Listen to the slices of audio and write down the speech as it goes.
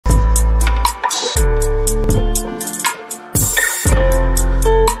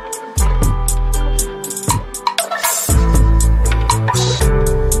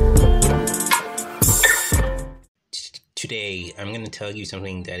tell you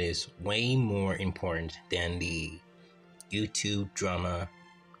something that is way more important than the YouTube drama,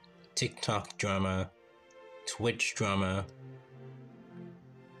 TikTok drama, Twitch drama,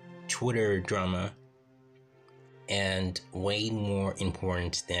 Twitter drama, and way more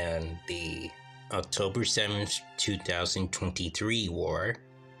important than the October 7th, 2023 war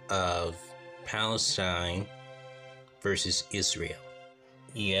of Palestine versus Israel.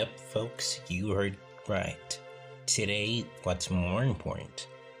 Yep, folks, you heard right. Today, what's more important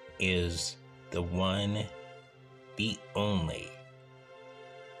is the one, the only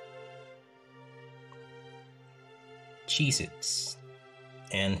Cheez-Its.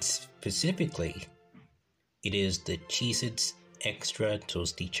 And specifically, it is the Cheez-Its Extra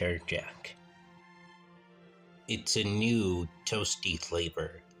Toasty Cheddar Jack. It's a new toasty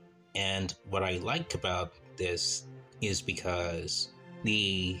flavor, and what I like about this is because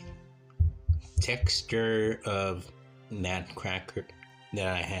the texture of that cracker that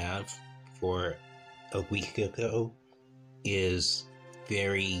I have for a week ago is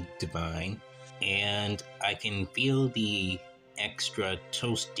very divine, and I can feel the extra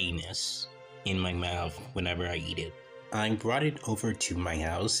toastiness in my mouth whenever I eat it. I brought it over to my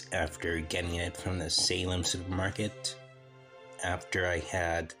house after getting it from the Salem supermarket after I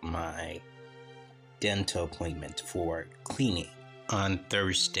had my dental appointment for cleaning on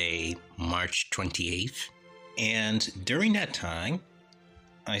Thursday, March 28th. And during that time,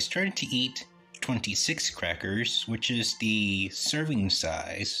 I started to eat 26 crackers, which is the serving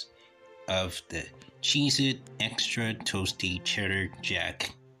size of the Cheez-It Extra Toasty Cheddar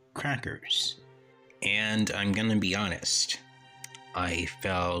Jack crackers. And I'm gonna be honest, I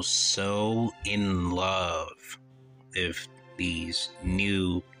fell so in love with these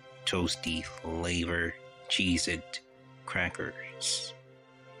new toasty flavor Cheez-It crackers.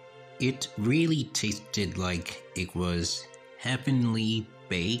 It really tasted like it was heavenly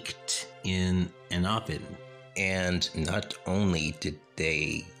baked in an oven. And not only did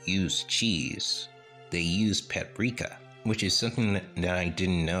they use cheese, they used paprika, which is something that I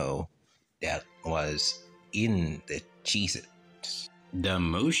didn't know that was in the Cheez-Its. The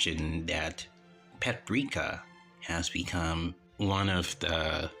notion that paprika has become one of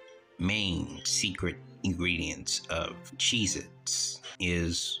the main secret ingredients of Cheez-Its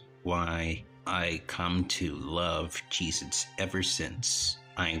is why I come to love Cheez-Its ever since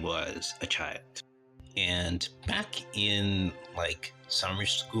I was a child. And back in summer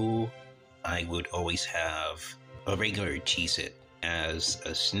school, I would always have a regular Cheez-It as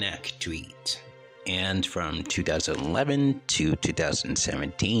a snack to eat. And from 2011 to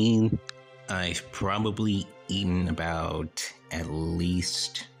 2017, I've probably eaten about at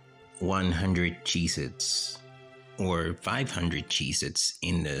least 100 Cheez-Its or 500 Cheez-Its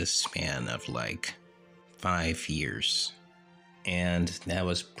in the span of 5 years. And that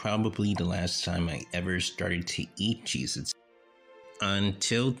was probably the last time I ever started to eat Cheez-Its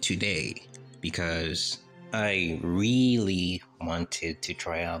until today, because I really wanted to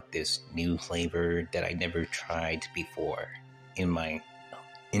try out this new flavor that I never tried before in my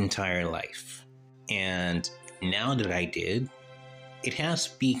entire life. And now that I did, it has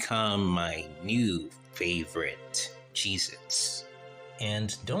become my new favorite Cheez-Its.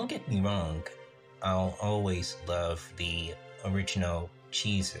 And don't get me wrong, I'll always love the original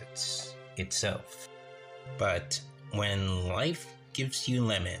Cheez-Its itself. But when life gives you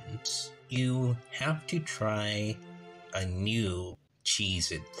lemons, you have to try a new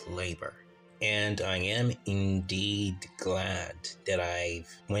Cheez-It flavor. And I am indeed glad that I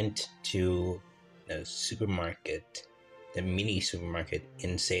went to the supermarket, the mini supermarket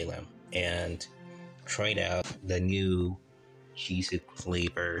in Salem, and tried out the new Cheez-It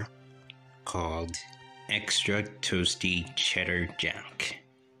flavor called Extra Toasty Cheddar Jack.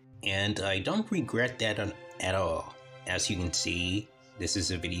 And I don't regret that at all. As you can see, this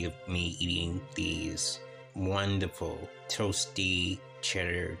is a video of me eating these wonderful toasty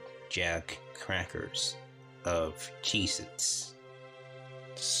cheddar jack crackers of Cheez-Its.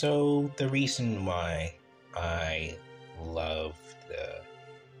 So the reason why I love the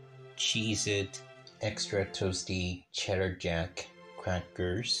Cheez-It Extra Toasty Cheddar Jack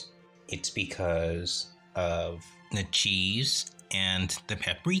crackers, it's because of the cheese and the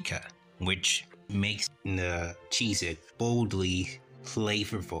paprika, which makes the Cheez-It boldly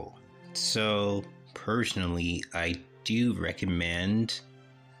flavorful. So personally, I do recommend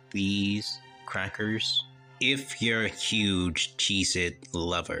these crackers. If you're a huge Cheez-It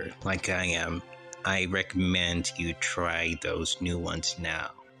lover like I am, I recommend you try those new ones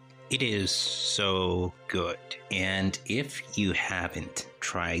now. It is so good. And if you haven't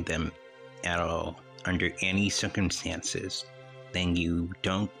tried them at all under any circumstances, then you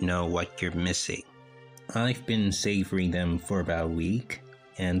don't know what you're missing. I've been savoring them for about a week,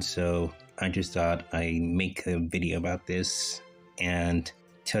 and so I just thought I'd make a video about this and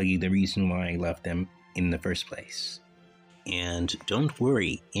tell you the reason why I love them in the first place. And don't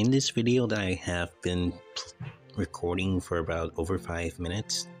worry, in this video that I have been recording for about over 5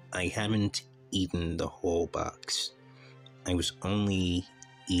 minutes, I haven't eaten the whole box. I was only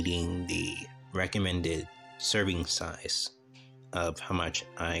eating the recommended serving size of how much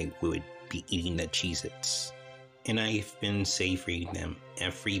I would be eating the Cheez-Its. And I've been savoring them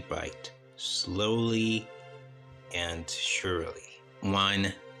every bite, slowly and surely,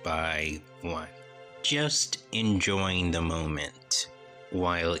 one by one. Just enjoying the moment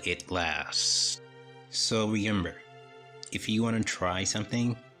while it lasts. So remember, if you want to try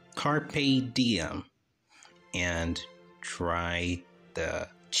something, carpe diem, and try the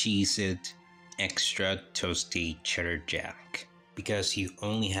Cheez-It Extra Toasty Cheddar Jack, because you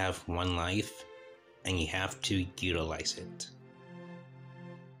only have one life and you have to utilize it.